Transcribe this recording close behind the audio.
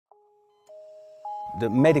The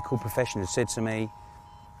medical profession had said to me,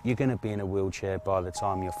 you're going to be in a wheelchair by the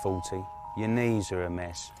time you're 40. Your knees are a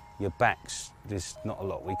mess. Your back's, there's not a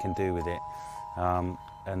lot we can do with it.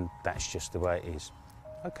 And that's just the way it is.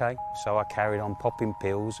 Okay, so I carried on popping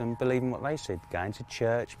pills and believing what they said, going to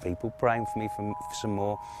church, people praying for me for some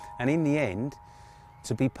more. And in the end,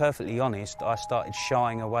 to be perfectly honest, I started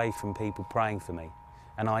shying away from people praying for me.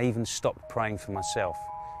 And I even stopped praying for myself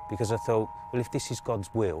because I thought, well, if this is God's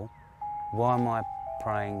will, why am I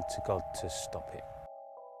praying to God to stop it?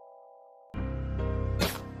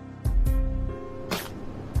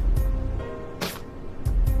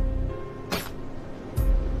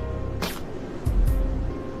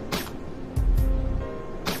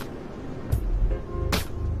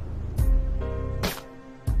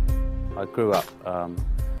 I grew up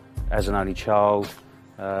as an only child.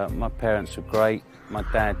 My parents were great. My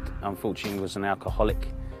dad, unfortunately, was an alcoholic,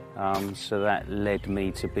 so that led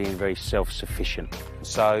me to being very self-sufficient.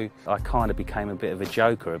 So I kind of became a bit of a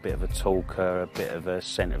joker, a bit of a talker, a bit of a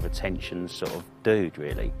centre of attention sort of dude,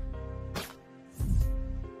 really.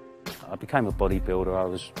 I became a bodybuilder. I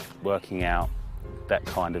was working out, that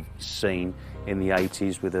kind of scene in the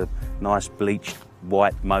 80s with a nice bleached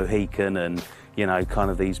white Mohican and, you know, kind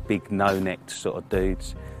of these big no-necked sort of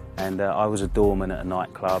dudes. And I was a doorman at a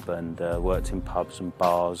nightclub and worked in pubs and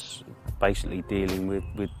bars, basically dealing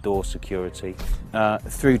with door security.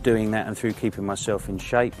 Through doing that and through keeping myself in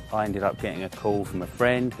shape, I ended up getting a call from a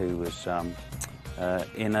friend who was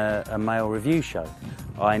in a male review show.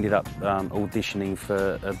 I ended up auditioning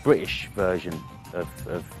for a British version of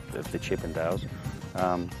the Chippendales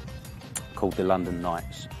called the London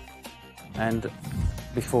Knights. And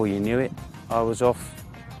before you knew it, I was off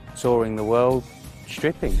touring the world,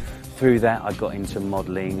 stripping. Through that I got into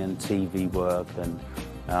modelling and TV work, and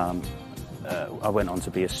I went on to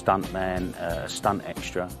be a stuntman, a stunt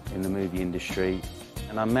extra in the movie industry.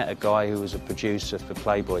 And I met a guy who was a producer for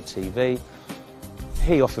Playboy TV.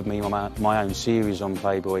 He offered me my own series on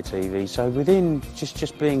Playboy TV, so within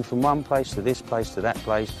just being from one place to this place to that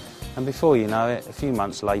place, and before you know it, a few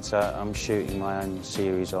months later, I'm shooting my own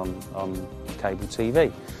series on cable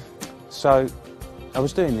TV. So I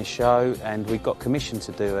was doing this show and we got commissioned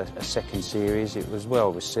to do a second series. It was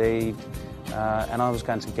well received and I was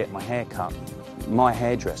going to get my hair cut. My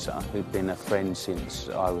hairdresser, who'd been a friend since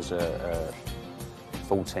I was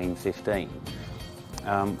 14, 15,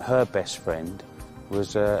 her best friend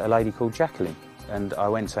was a lady called Jacqueline, and I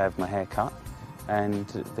went to have my hair cut and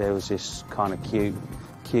there was this kind of cute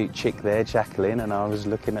chick there, Jacqueline, and I was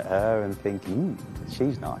looking at her and thinking,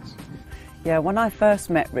 she's nice. Yeah, when I first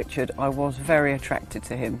met Richard, I was very attracted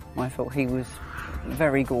to him. I thought he was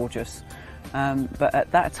very gorgeous. But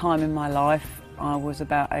at that time in my life, I was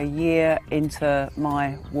about a year into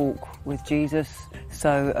my walk with Jesus.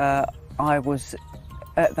 So I was,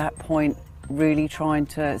 at that point, really trying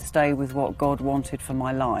to stay with what God wanted for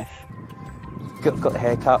my life. Got the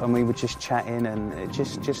haircut and we were just chatting, and it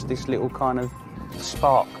just this little kind of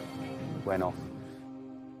spark went off.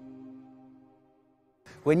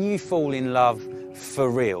 When you fall in love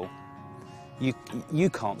for real, you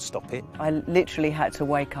can't stop it. I literally had to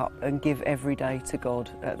wake up and give every day to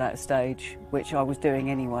God at that stage, which I was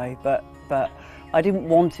doing anyway, but I didn't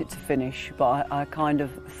want it to finish, but I kind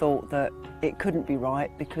of thought that it couldn't be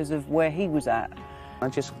right because of where he was at. I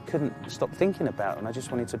just couldn't stop thinking about her, and I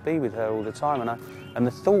just wanted to be with her all the time, and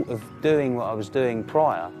the thought of doing what I was doing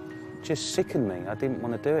prior just sickened me. I didn't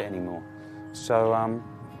want to do it anymore. So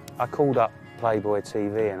I called up Playboy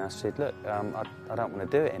TV and I said, look, I don't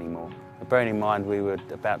want to do it anymore. But bearing in mind we were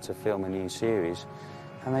about to film a new series,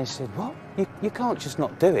 and they said, what? You can't just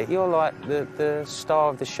not do it. You're like the star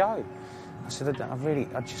of the show. I said,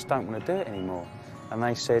 I just don't want to do it anymore. And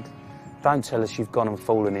they said, don't tell us you've gone and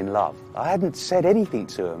fallen in love. I hadn't said anything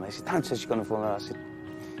to them. They said, don't tell us you've gone and fallen in love. I said,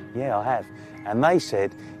 yeah, I have. And they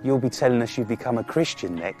said, you'll be telling us you've become a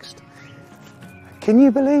Christian next. Can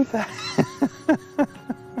you believe that?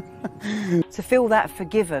 To feel that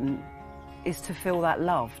forgiven is to feel that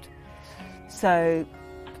loved. So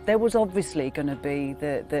there was obviously going to be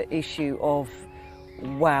the issue of,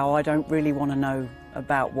 wow, I don't really want to know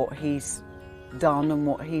about what he's done and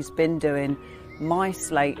what he's been doing. My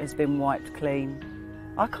slate has been wiped clean.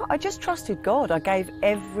 I just trusted God. I gave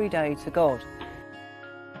every day to God.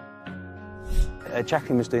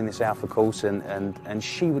 Jacqueline was doing this Alpha course, and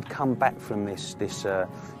she would come back from this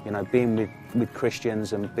you know, being with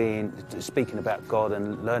Christians and speaking about God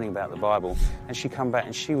and learning about the Bible, and she'd come back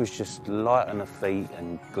and she was just light on her feet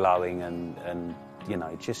and glowing and you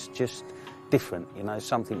know, just different, you know,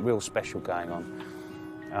 something real special going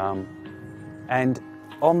on. And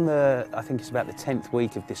On the, I think it's about the 10th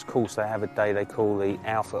week of this course, they have a day they call the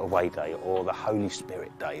Alpha Away Day, or the Holy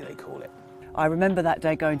Spirit Day, they call it. I remember that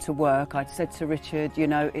day going to work. I'd said to Richard, you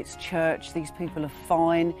know, it's church, these people are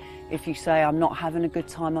fine. If you say I'm not having a good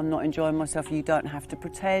time, I'm not enjoying myself, you don't have to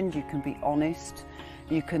pretend, you can be honest.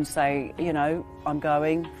 You can say, you know, I'm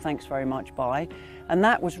going, thanks very much, bye. And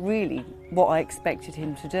that was really what I expected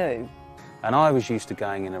him to do. And I was used to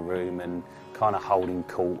going in a room and kind of holding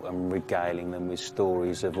court and regaling them with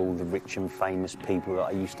stories of all the rich and famous people that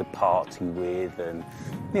I used to party with, and,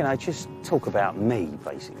 you know, just talk about me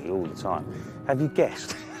basically all the time. Have you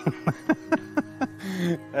guessed?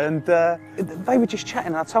 And they were just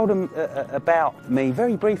chatting, and I told them about me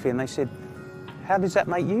very briefly, and they said, how does that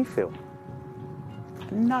make you feel?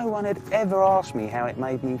 And no one had ever asked me how it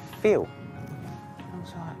made me feel. I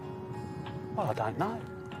was like, well, I don't know.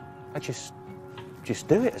 I just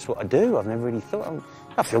do it. That's what I do. I've never really thought.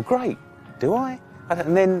 I feel great. Do I?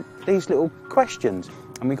 And then these little questions.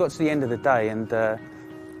 And we got to the end of the day, and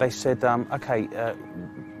they said, okay,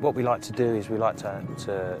 what we like to do is we like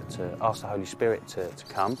to ask the Holy Spirit to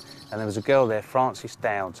come. And there was a girl there, Frances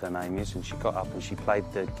Dowd, her name is, and she got up and she played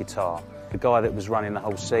the guitar. The guy that was running the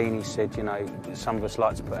whole scene, he said, you know, some of us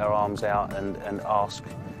like to put our arms out and ask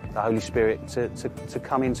the Holy Spirit to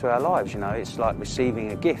come into our lives, you know, it's like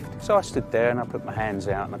receiving a gift. So I stood there and I put my hands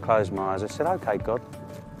out and I closed my eyes. I said, okay, God,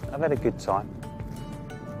 I've had a good time.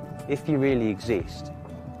 If you really exist,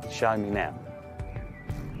 show me now.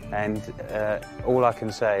 And all I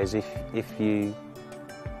can say is if you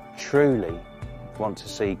truly want to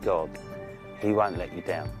see God, He won't let you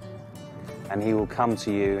down. And He will come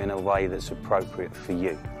to you in a way that's appropriate for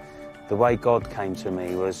you. The way God came to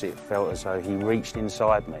me was, it felt as though He reached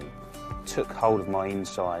inside me, took hold of my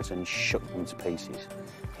insides and shook them to pieces.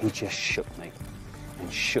 He just shook me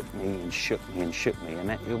and shook me and shook me and shook me.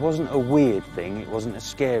 And it wasn't a weird thing, it wasn't a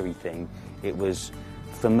scary thing. It was,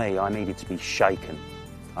 for me, I needed to be shaken.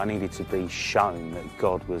 I needed to be shown that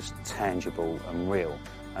God was tangible and real.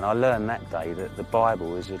 And I learned that day that the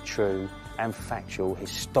Bible is a true and factual,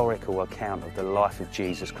 historical account of the life of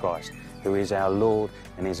Jesus Christ, who is our Lord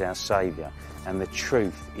and is our Saviour. And the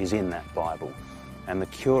truth is in that Bible. And the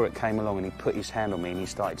curate came along and he put his hand on me and he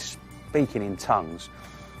started speaking in tongues.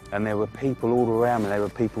 And there were people all around me. There were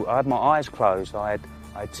people, I had my eyes closed, I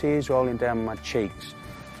had tears rolling down my cheeks.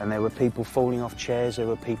 And there were people falling off chairs, there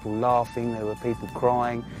were people laughing, there were people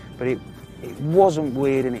crying. But it wasn't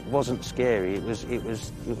weird and it wasn't scary. It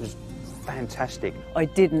was fantastic. I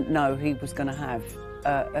didn't know he was going to have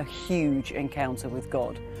a huge encounter with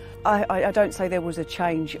God. I don't say there was a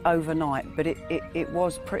change overnight, but it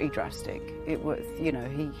was pretty drastic. It was, you know,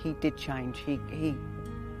 he did change. He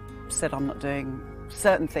said, I'm not doing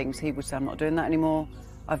certain things. He would say, I'm not doing that anymore.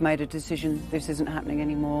 I've made a decision. This isn't happening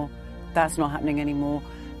anymore. That's not happening anymore.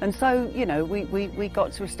 And so, you know, we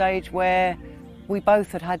got to a stage where we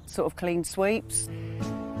both had sort of clean sweeps.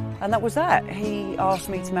 And that was that. He asked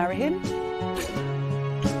me to marry him.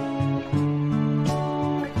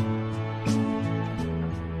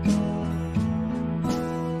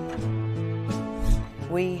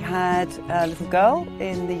 We had a little girl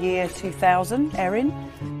in the year 2000, Erin,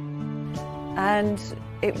 and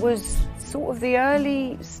it was sort of the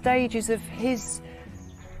early stages of his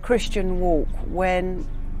Christian walk when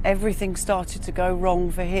everything started to go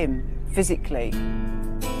wrong for him physically.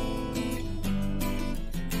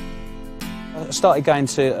 I started going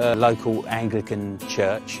to a local Anglican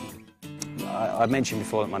church. I mentioned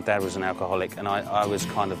before that my dad was an alcoholic, and I was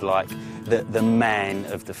kind of like the man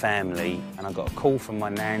of the family. And I got a call from my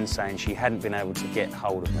nan saying she hadn't been able to get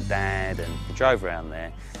hold of my dad, and I drove around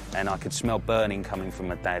there and I could smell burning coming from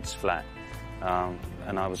my dad's flat.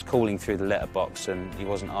 And I was calling through the letterbox and he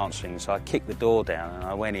wasn't answering, so I kicked the door down and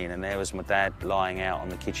I went in, and there was my dad lying out on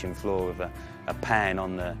the kitchen floor with a pan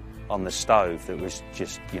on the stove that was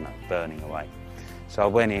just, you know, burning away. So I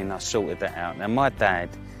went in, I sorted that out. Now my dad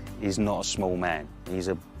is not a small man. He's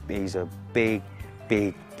a big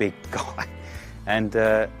guy. And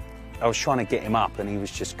I was trying to get him up and he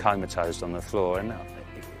was just comatose on the floor. And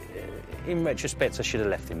in retrospect, I should have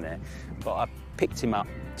left him there. But I picked him up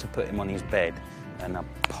to put him on his bed and I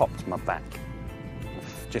popped my back.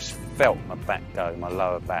 I just felt my back go, my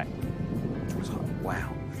lower back. I was like,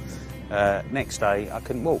 wow. Next day, I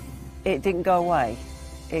couldn't walk. It didn't go away.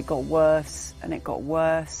 It got worse and it got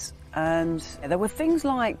worse. And there were things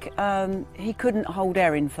like he couldn't hold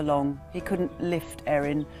Erin for long. He couldn't lift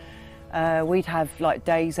Erin. We'd have like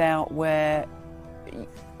days out where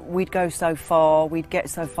we'd go so far, we'd get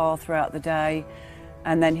so far throughout the day,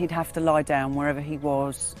 and then he'd have to lie down wherever he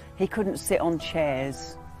was. He couldn't sit on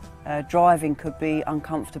chairs. Driving could be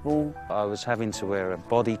uncomfortable. I was having to wear a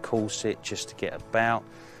body corset just to get about.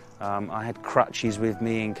 I had crutches with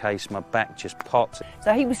me in case my back just popped.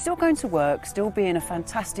 So he was still going to work, still being a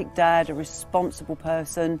fantastic dad, a responsible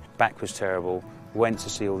person. Back was terrible. Went to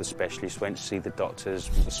see all the specialists, went to see the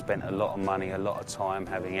doctors, spent a lot of money, a lot of time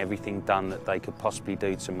having everything done that they could possibly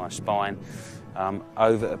do to my spine.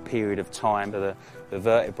 Over a period of time, the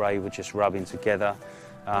vertebrae were just rubbing together.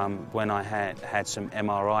 When I had some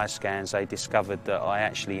MRI scans, they discovered that I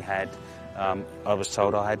actually had, I was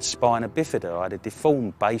told I had spina bifida. I had a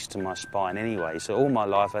deformed base to my spine anyway, so all my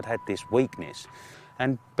life I'd had this weakness.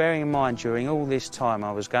 And bearing in mind, during all this time,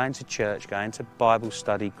 I was going to church, going to Bible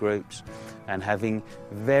study groups, and having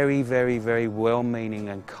very, very, very well-meaning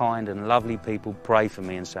and kind and lovely people pray for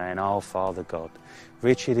me and saying, "Oh, Father God,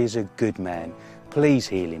 Richard is a good man. Please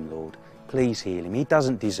heal him, Lord. Please heal him. He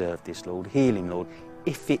doesn't deserve this, Lord. Heal him, Lord.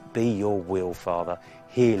 If it be your will, Father,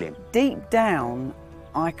 heal him." Deep down,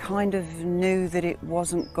 I kind of knew that it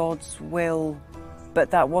wasn't God's will, but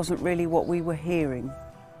that wasn't really what we were hearing.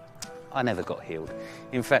 I never got healed.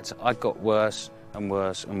 In fact, I got worse and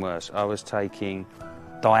worse and worse. I was taking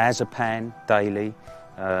diazepam daily,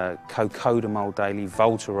 cocodamol daily,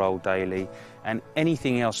 Voltarol daily, and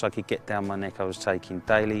anything else I could get down my neck I was taking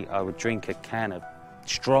daily. I would drink a can of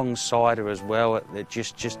strong cider as well,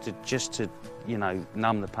 just to you know,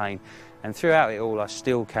 numb the pain. And throughout it all, I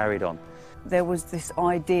still carried on. There was this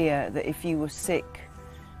idea that if you were sick,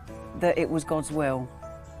 that it was God's will,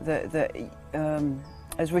 that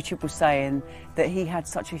as Richard was saying, that he had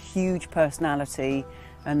such a huge personality,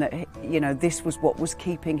 and that, you know, this was what was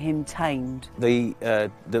keeping him tamed. The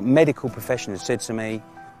medical profession had said to me,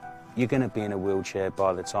 "You're going to be in a wheelchair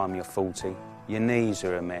by the time you're 40. Your knees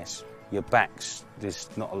are a mess. Your back's, there's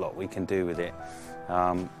not a lot we can do with it,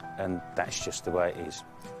 and that's just the way it is."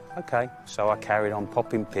 Okay, so I carried on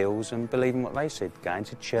popping pills and believing what they said, going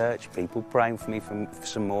to church, people praying for me for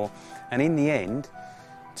some more, and in the end,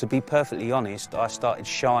 to be perfectly honest, I started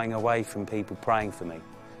shying away from people praying for me,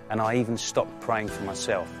 and I even stopped praying for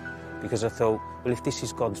myself, because I thought, well, if this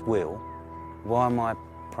is God's will, why am I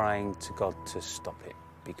praying to God to stop it?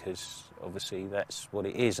 Because obviously that's what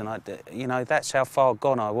it is, and you know, that's how far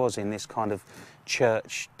gone I was in this kind of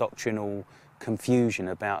church doctrinal confusion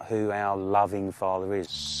about who our loving Father is.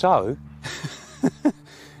 So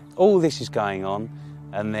all this is going on,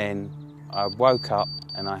 and then I woke up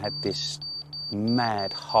and I had this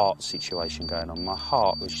mad heart situation going on. My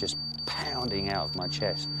heart was just pounding out of my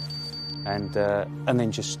chest, and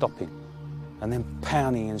then just stopping, and then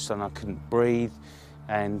pounding, and so I couldn't breathe,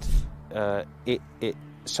 and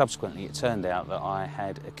subsequently it turned out that I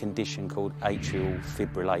had a condition called atrial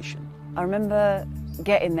fibrillation. I remember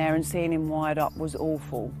getting there and seeing him wired up was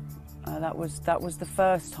awful. That was the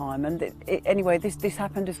first time, and anyway, this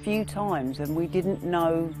happened a few times, and we didn't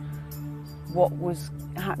know what was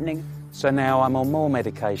happening. So now I'm on more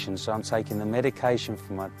medication, so I'm taking the medication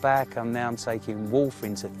for my back. I'm taking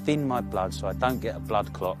warfarin to thin my blood so I don't get a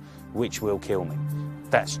blood clot, which will kill me.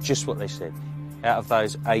 That's just what they said. Out of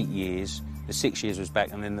those 8 years, the 6 years was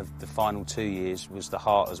back, and then the final 2 years was the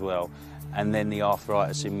heart as well, and then the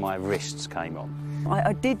arthritis in my wrists came on.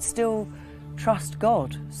 I did still trust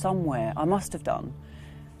God somewhere, I must have done,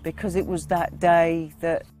 because it was that day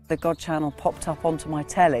that the God channel popped up onto my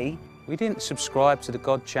telly. We didn't subscribe to the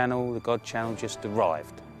God channel just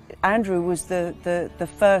arrived. Andrew was the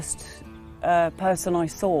first person I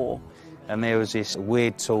saw. And there was this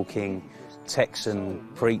weird talking Texan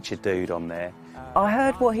preacher dude on there. I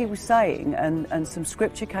heard what he was saying, and some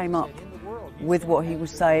scripture came up with what he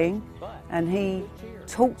was saying, and he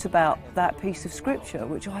talked about that piece of scripture,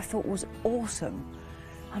 which I thought was awesome.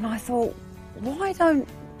 And I thought, why don't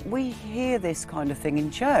we hear this kind of thing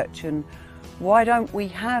in church, and why don't we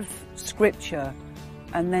have scripture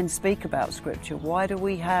and then speak about scripture? Why do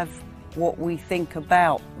we have what we think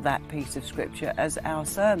about that piece of scripture as our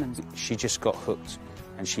sermons? She just got hooked,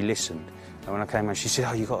 and she listened. And when I came home, she said,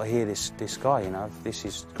 "Oh, you've got to hear this guy, you know, this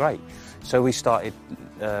is great." So we started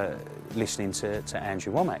listening to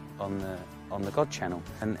Andrew Womack on the God channel.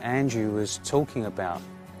 And Andrew was talking about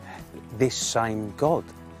this same God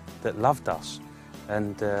that loved us,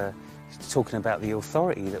 and talking about the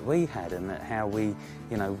authority that we had, and that how we,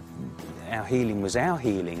 you know, our healing was our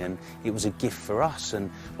healing, and it was a gift for us, and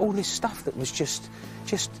all this stuff that was just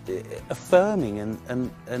affirming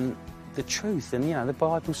and the truth. And you know, the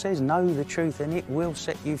Bible says, know the truth and it will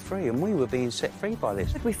set you free, and we were being set free by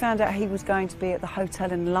this. We found out he was going to be at the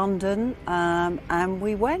hotel in London, and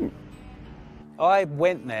we went. I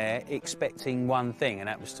went there expecting one thing, and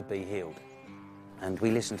that was to be healed. And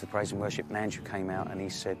we listened to praise and worship, and Andrew came out and he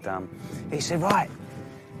said, right,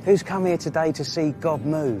 who's come here today to see God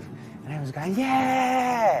move? And everyone's going,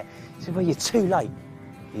 yeah! He said, well, you're too late.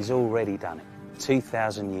 He's already done it,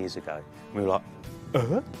 2,000 years ago. And we were like,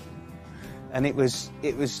 And it was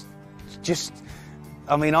just,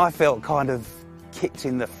 I mean, I felt kind of kicked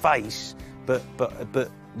in the face, but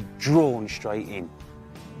drawn straight in.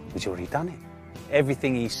 He's already done it.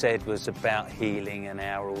 Everything he said was about healing and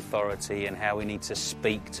our authority and how we need to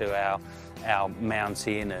speak to our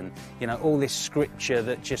mountain, and, you know, all this scripture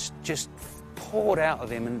that just poured out of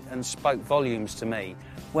him and spoke volumes to me.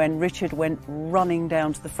 When Richard went running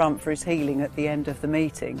down to the front for his healing at the end of the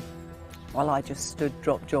meeting, well, I just stood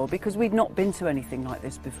drop jaw, because we'd not been to anything like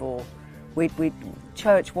this before.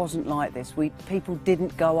 Church wasn't like this. People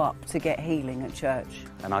didn't go up to get healing at church.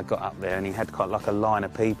 And I got up there and he had quite like a line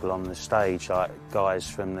of people on the stage, like guys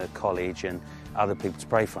from the college and other people to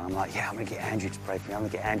pray for. I'm like, yeah, I'm going to get Andrew to pray for me. I'm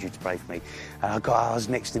going to get Andrew to pray for me. And I was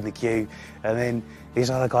next in the queue, and then this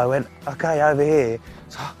other guy went, okay, over here.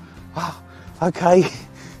 So, oh, okay.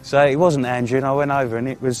 So it wasn't Andrew, and I went over, and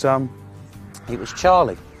it was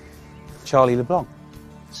Charlie LeBlanc.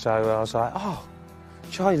 So I was like, oh,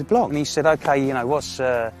 Charlie LeBlanc. And he said, okay, you know, what's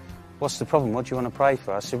the problem? What do you want to pray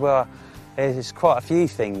for? I said, well, there's quite a few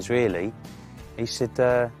things, really. He said,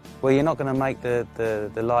 well, you're not going to make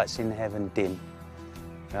the lights in heaven dim.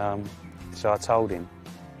 So I told him,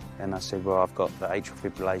 and I said, well, I've got the atrial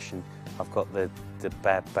fibrillation, I've got the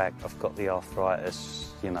bad back, I've got the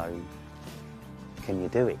arthritis, you know, can you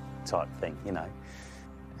do it, type thing, you know.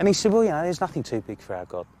 And he said, well, you know, there's nothing too big for our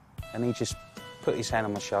God. And he just put his hand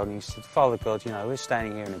on my shoulder and he said, Father God, you know, we're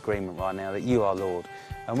standing here in agreement right now that you are Lord,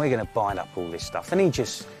 and we're going to bind up all this stuff. And he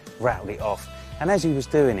just rattled it off. And as he was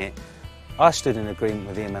doing it, I stood in agreement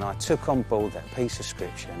with him, and I took on board that piece of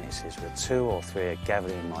scripture, and it says, where 2 or 3 are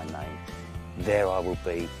gathered in my name, there I will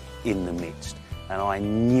be in the midst. And I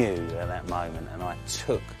knew at that moment, and I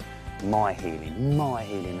took my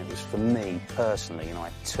healing that was for me personally, and I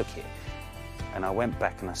took it. And I went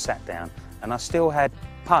back and I sat down, and I still had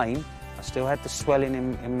pain, I still had the swelling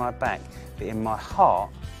in my back, but in my heart,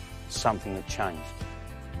 something had changed.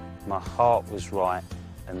 My heart was right,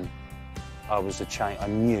 and I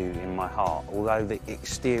knew in my heart, although the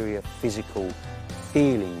exterior physical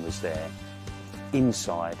feeling was there,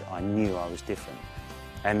 inside I knew I was different.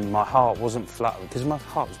 And my heart wasn't fluttering, because my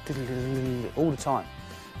heart was all the time.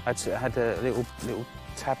 I had a little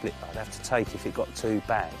tablet I'd have to take if it got too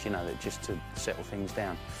bad, you know, just to settle things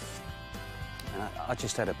down. And I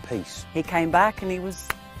just had a peace. He came back and he was,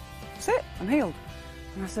 that's it, I'm healed.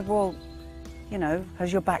 And I said, well, you know,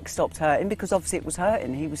 has your back stopped hurting? Because obviously it was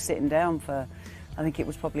hurting. He was sitting down for, I think it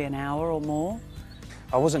was probably an hour or more.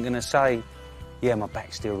 I wasn't going to say, yeah, my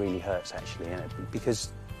back still really hurts actually,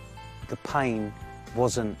 because the pain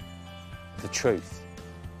wasn't the truth.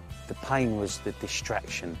 The pain was the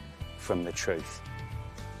distraction from the truth.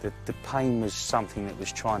 The pain was something that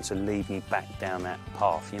was trying to lead me back down that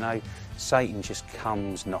path. You know, Satan just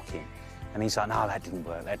comes knocking, and he's like, no, that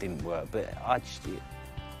didn't work. But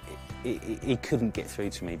he couldn't get through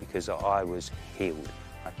to me because I was healed.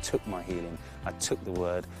 I took my healing, I took the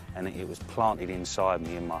word, and it was planted inside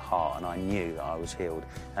me in my heart, and I knew that I was healed.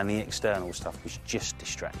 And the external stuff was just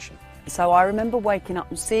distraction. So I remember waking up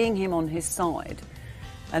and seeing him on his side,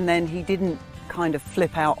 and then he didn't kind of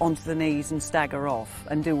flip out onto the knees and stagger off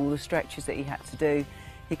and do all the stretches that he had to do.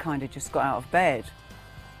 He kind of just got out of bed.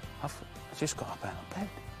 I just got up out of bed.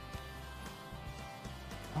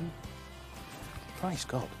 Praise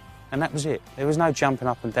God. And that was it. There was no jumping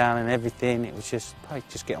up and down and everything. It was just, hey,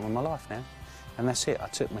 just get on with my life now. And that's it. I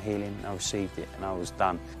took my healing, I received it, and I was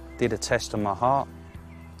done. Did a test on my heart,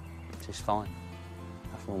 just fine.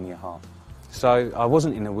 Nothing wrong with your heart. So I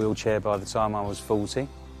wasn't in a wheelchair by the time I was 40.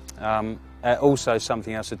 Also,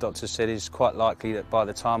 something else the doctor said is quite likely that by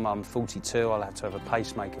the time I'm 42, I'll have to have a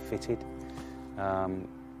pacemaker fitted.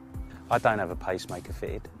 I don't have a pacemaker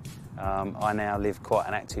fitted. I now live quite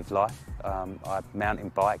an active life. I mountain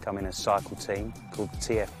bike. I'm in a cycle team called the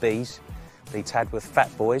TFBs, the Tadworth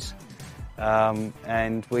Fat Boys,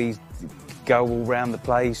 and we go all around the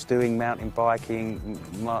place doing mountain biking.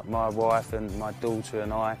 My wife and my daughter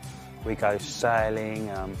and I, we go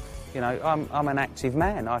sailing. You know, I'm an active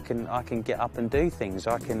man. I can get up and do things.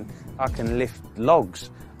 I can lift logs.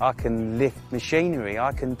 I can lift machinery.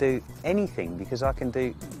 I can do anything, because I can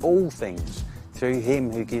do all things through Him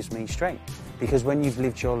who gives me strength. Because when you've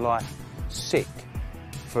lived your life sick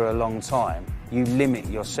for a long time, you limit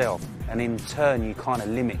yourself, and in turn you kind of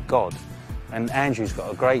limit God. And Andrew's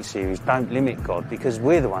got a great series, Don't Limit God, because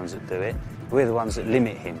we're the ones that do it. We're the ones that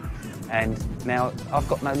limit Him. And now I've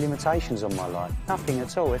got no limitations on my life, nothing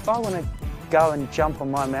at all. If I want to go and jump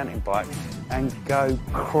on my mountain bike and go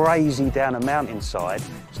crazy down a mountainside,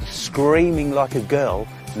 screaming like a girl,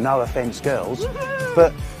 no offence girls,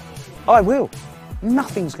 but I will.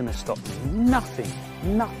 Nothing's going to stop me,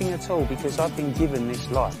 nothing at all, because I've been given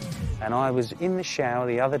this life. And I was in the shower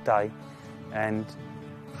the other day, and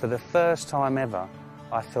for the first time ever,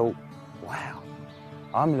 I thought, wow,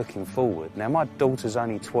 I'm looking forward. Now, my daughter's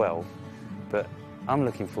only 12, but I'm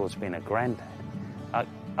looking forward to being a granddad.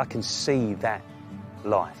 I can see that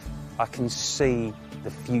life. I can see the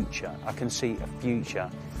future. I can see a future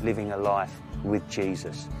living a life with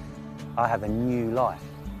Jesus. I have a new life,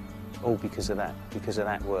 all because of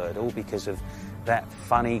that word, all because of that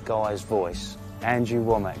funny guy's voice, Andrew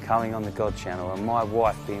Womack, coming on the God channel, and my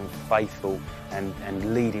wife being faithful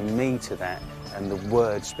and leading me to that, and the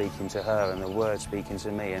word speaking to her and the word speaking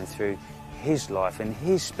to me, and through his life and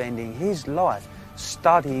his spending his life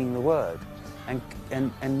studying the word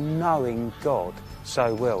and knowing God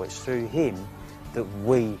so well. It's through him that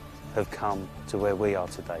we have come to where we are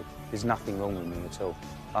today. There's nothing wrong with me at all.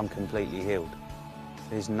 I'm completely healed.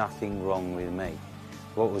 There's nothing wrong with me.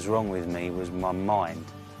 What was wrong with me was my mind,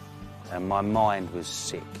 and my mind was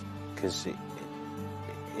sick because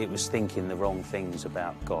it was thinking the wrong things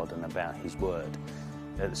about God and about his word.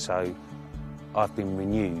 So I've been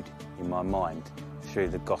renewed in my mind through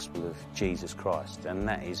the gospel of Jesus Christ, and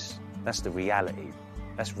that's the reality.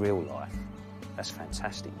 That's real life. That's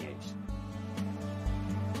fantastic news.